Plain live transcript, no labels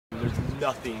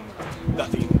nothing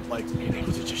like being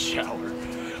able to just shower.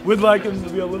 Would like them to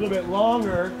be a little bit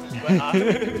longer,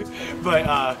 but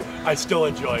I still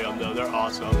enjoy them though. They're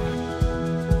awesome.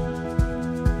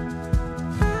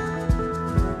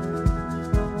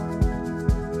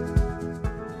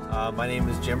 My name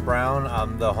is Jim Brown.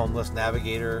 I'm the homeless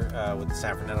navigator with the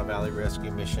San Fernando Valley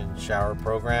Rescue Mission Shower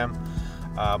Program.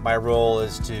 My role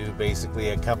is to basically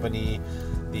accompany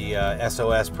the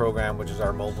SOS program, which is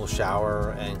our mobile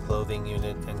shower and clothing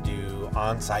unit, and do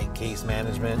on-site case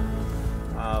management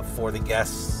for the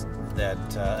guests that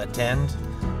attend.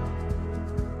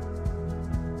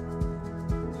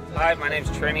 Hi, my name's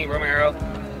Trini Romero.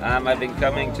 I've been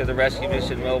coming to the Rescue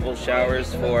Mission mobile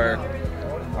showers for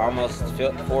almost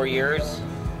 4 years.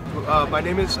 My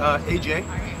name is AJ.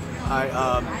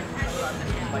 I'm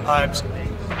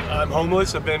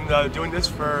homeless. I've been doing this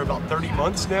for about 30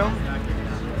 months now,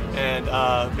 and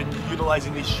I've been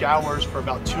utilizing these showers for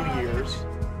about 2 years.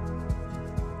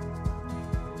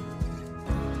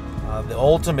 The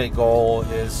ultimate goal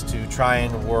is to try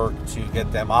and work to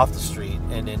get them off the street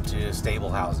and into stable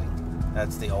housing.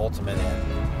 That's the ultimate end.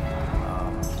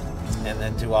 And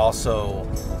then to also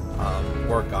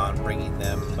work on bringing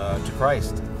them to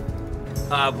Christ.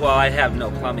 Well, I have no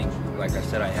plumbing. Like I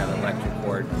said, I have an electric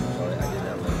cord, so I did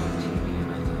have like a TV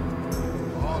and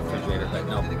a refrigerator, but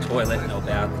no toilet, no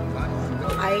bath.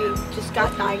 I just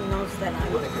got diagnosed that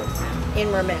I'm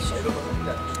in remission,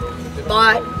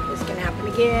 but it's going to happen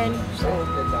again, so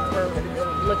we're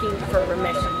looking for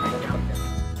remission right now.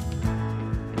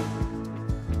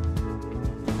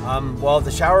 Well,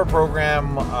 the shower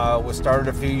program was started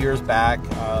a few years back.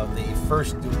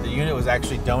 The unit was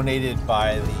actually donated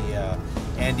by the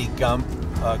Andy Gump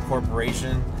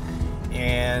Corporation,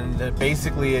 and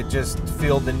basically it just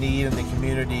filled the need in the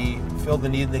community.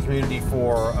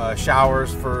 For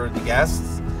showers for the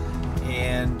guests.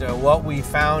 And what we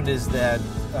found is that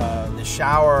the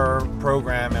shower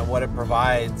program and what it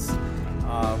provides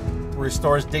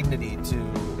restores dignity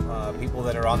to people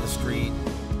that are on the street.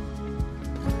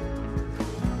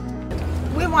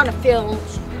 We want to feel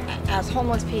as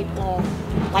homeless people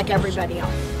like everybody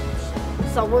else.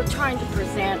 So we're trying to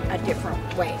present a different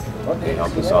way. They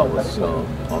help us out with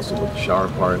also with the shower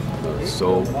part, the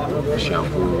soap, the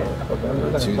shampoo,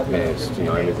 the toothpaste,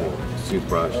 everything,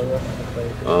 toothbrush,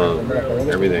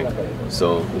 everything.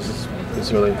 So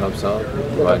this really helps out,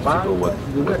 provides people what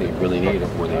they really need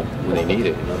when they need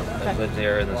it. I've lived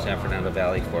there in the San Fernando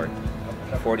Valley for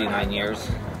 49 years,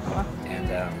 and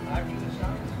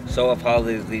so if all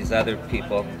these other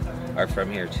people are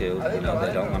from here too. They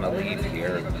don't want to leave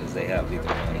here because they have either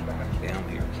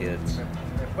family or kids.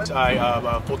 I am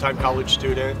a full-time college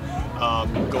student,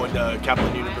 going to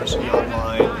Kaplan University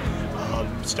online,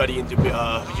 studying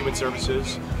human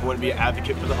services. I want to be an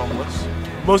advocate for the homeless.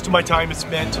 Most of my time is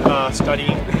spent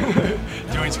studying,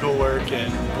 doing schoolwork,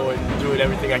 and doing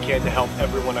everything I can to help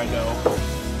everyone I know.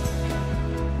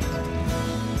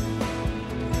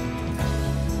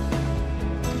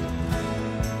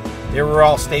 They were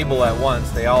all stable at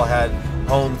once. They all had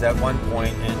homes at one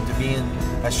point, and to be in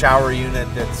a shower unit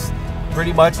that's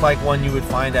pretty much like one you would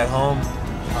find at home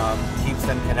keeps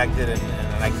them connected, and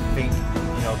I think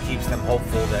keeps them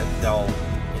hopeful that they'll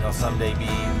someday be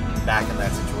back in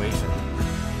that situation.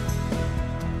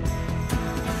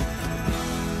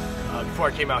 Before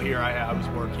I came out here, I was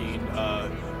working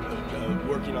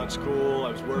on school.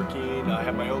 I was working. I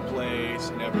had my own place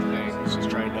and everything. I was just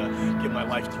trying to get my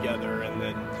life together, and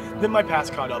then my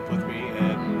past caught up with me,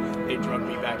 and they drugged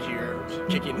me back here,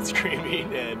 kicking and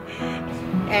screaming,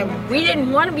 and we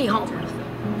didn't want to be homeless.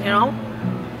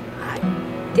 I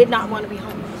did not want to be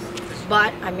homeless,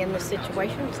 but I'm in this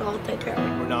situation, so I'll take care of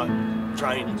it. We're not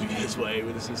trying to do this way.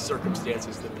 This is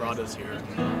circumstances that brought us here,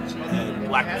 and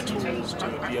lack the tools to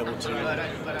be able to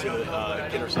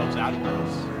get ourselves out of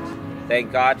this.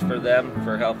 Thank God for them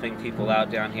for helping people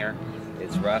out down here.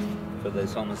 It's rough for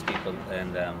those homeless people,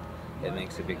 and it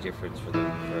makes a big difference for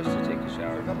us to take a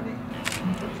shower.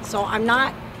 So I'm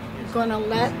not going to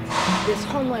let this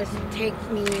homeless take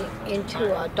me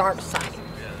into a dark side.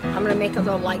 I'm going to make it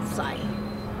a light side.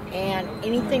 And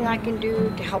anything I can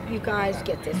do to help you guys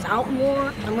get this out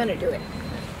more, I'm going to do it.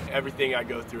 Everything I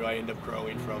go through, I end up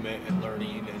growing from it and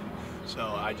learning, and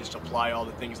so I just apply all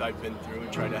the things I've been through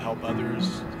and try to help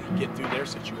others get through their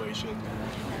situation.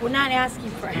 We're not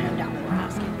asking for a handout, we're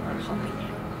asking for a helping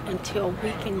hand until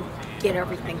we can get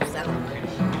everything settled,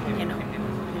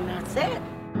 and that's it.